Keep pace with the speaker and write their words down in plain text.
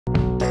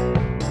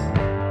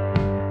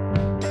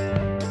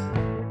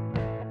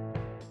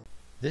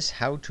This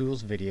How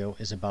Tools video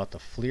is about the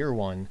FLIR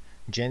ONE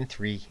Gen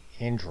 3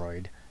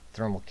 Android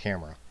thermal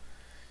camera.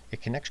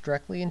 It connects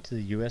directly into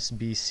the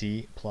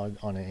USB-C plug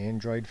on an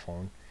Android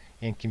phone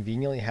and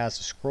conveniently has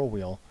a scroll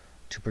wheel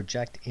to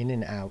project in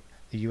and out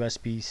the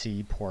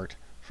USB-C port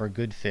for a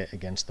good fit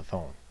against the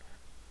phone.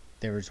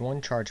 There is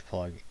one charge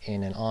plug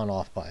and an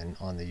on-off button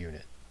on the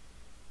unit.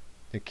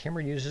 The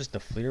camera uses the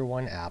FLIR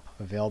ONE app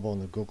available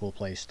in the Google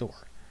Play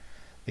Store.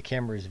 The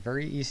camera is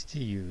very easy to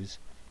use,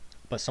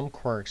 but some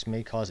quirks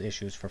may cause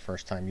issues for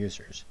first-time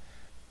users.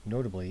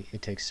 Notably,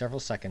 it takes several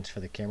seconds for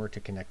the camera to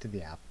connect to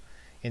the app,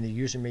 and the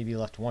user may be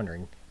left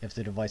wondering if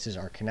the devices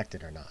are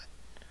connected or not.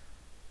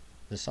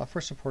 The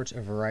software supports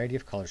a variety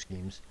of color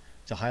schemes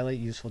to highlight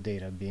useful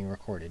data being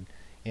recorded,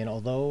 and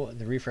although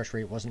the refresh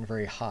rate wasn't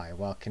very high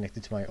while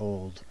connected to my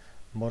old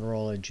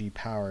Motorola G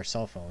Power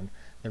cell phone,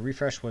 the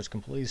refresh was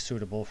completely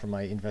suitable for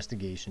my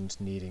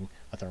investigations needing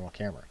a thermal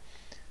camera.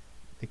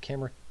 The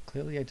camera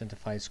clearly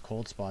identifies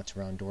cold spots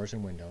around doors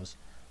and windows,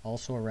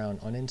 also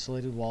around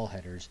uninsulated wall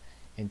headers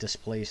and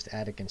displaced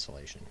attic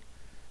insulation.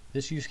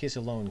 This use case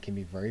alone can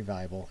be very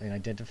valuable in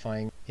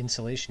identifying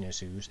insulation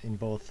issues in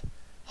both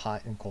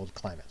hot and cold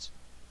climates.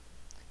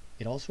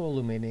 It also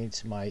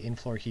illuminates my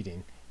in-floor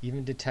heating,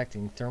 even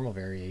detecting thermal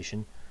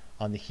variation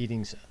on the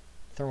heating's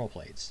thermal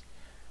plates.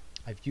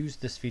 I've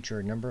used this feature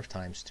a number of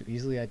times to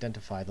easily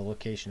identify the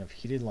location of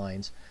heated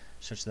lines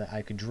such that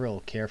I could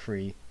drill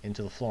carefree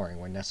into the flooring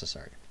when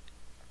necessary.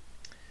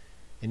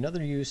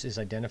 Another use is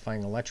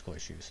identifying electrical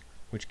issues,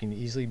 which can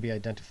easily be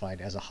identified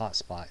as a hot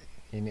spot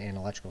in an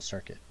electrical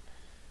circuit.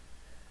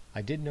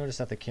 I did notice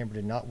that the camera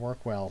did not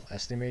work well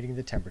estimating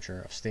the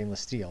temperature of stainless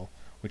steel,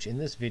 which in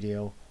this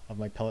video of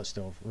my pellet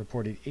stove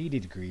reported 80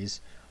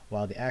 degrees,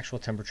 while the actual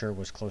temperature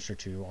was closer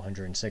to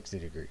 160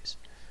 degrees.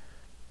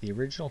 The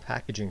original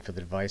packaging for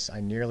the device I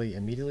nearly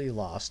immediately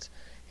lost,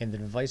 and the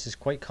device is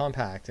quite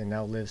compact and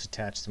now lives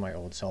attached to my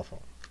old cell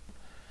phone.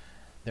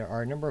 There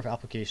are a number of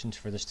applications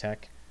for this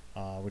tech,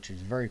 which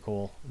is very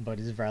cool, but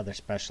is rather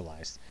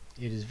specialized.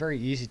 It is very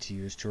easy to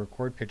use to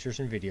record pictures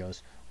and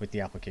videos with the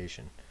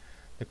application.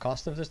 The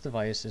cost of this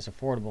device is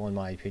affordable in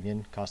my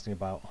opinion, costing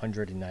about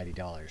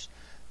 $190.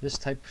 This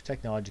type of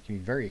technology can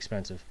be very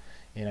expensive,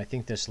 and I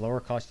think this lower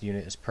cost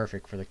unit is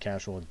perfect for the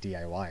casual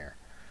DIYer.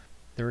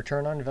 The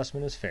return on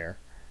investment is fair,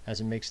 as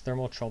it makes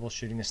thermal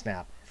troubleshooting a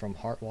snap from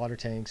hot water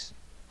tanks,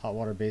 hot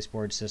water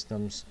baseboard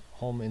systems,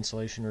 home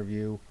insulation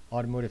review,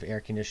 automotive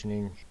air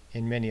conditioning,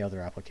 and many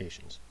other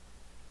applications.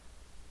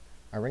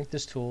 I rank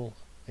this tool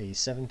a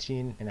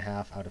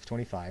 17.5 out of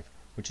 25,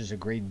 which is a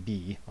grade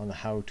B on the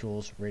How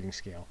Tools rating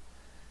scale.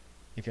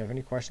 If you have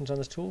any questions on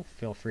this tool,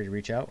 feel free to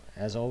reach out.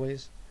 As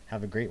always,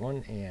 have a great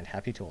one and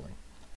happy tooling.